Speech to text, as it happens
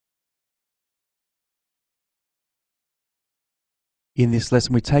In this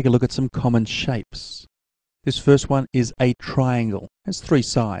lesson, we take a look at some common shapes. This first one is a triangle. It has three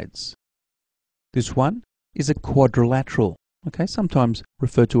sides. This one is a quadrilateral. Okay, sometimes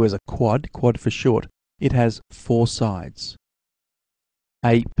referred to as a quad for short. It has four sides.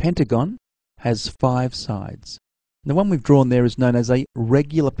 A pentagon has five sides. The one we've drawn there is known as a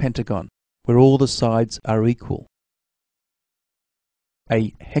regular pentagon, where all the sides are equal.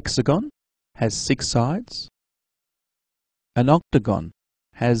 A hexagon has six sides. An octagon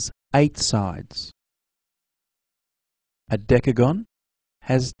has 8 sides. A decagon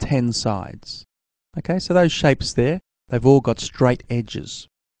has 10 sides. Okay, so those shapes there, they've all got straight edges.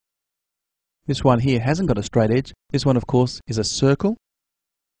 This one here hasn't got a straight edge. This one, of course, is a circle.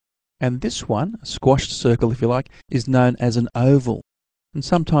 And this one, a squashed circle if you like, is known as an oval, and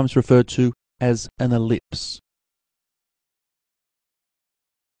sometimes referred to as an ellipse.